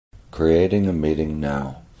Creating a meeting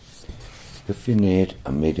now. If you need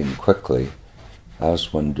a meeting quickly,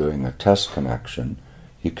 as when doing a test connection,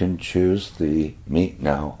 you can choose the Meet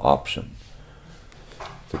Now option.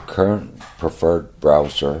 The current preferred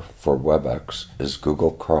browser for WebEx is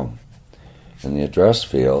Google Chrome. In the address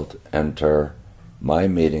field, enter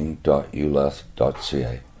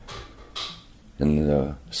mymeeting.uleth.ca. In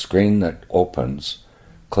the screen that opens,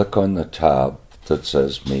 click on the tab that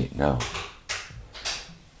says Meet Now.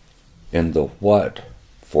 In the What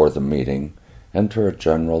for the meeting, enter a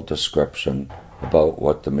general description about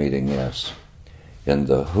what the meeting is. In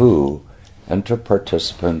the Who, enter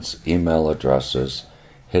participants' email addresses,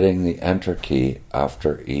 hitting the Enter key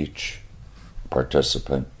after each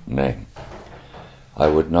participant name. I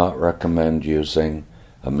would not recommend using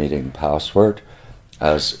a meeting password,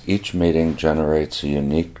 as each meeting generates a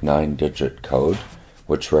unique 9-digit code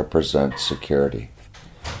which represents security.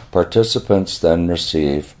 Participants then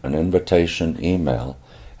receive an invitation email,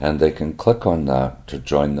 and they can click on that to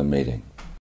join the meeting.